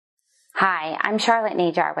Hi, I'm Charlotte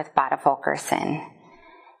Najar with Bada Fulkerson.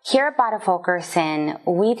 Here at Bada Fulkerson,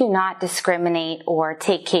 we do not discriminate or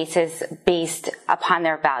take cases based upon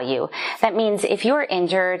their value. That means if you are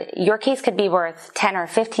injured, your case could be worth $10,000 or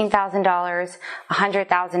 $15,000,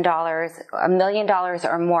 $100,000, $1 million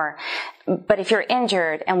or more. But if you're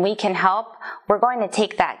injured and we can help, we're going to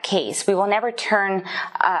take that case. We will never turn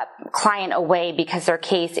a client away because their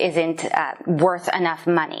case isn't worth enough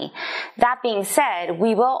money. That being said,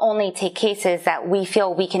 we will only take cases that we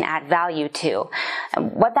feel we can add value to.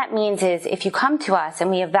 What that means is if you come to us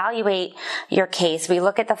and we evaluate your case, we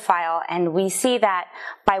look at the file and we see that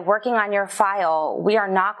by working on your file, we are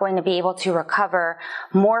not going to be able to recover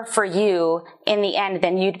more for you in the end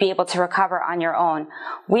than you'd be able to recover on your own.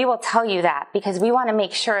 We will tell you that because we want to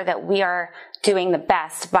make sure that we are doing the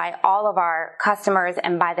best by all of our customers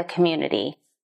and by the community.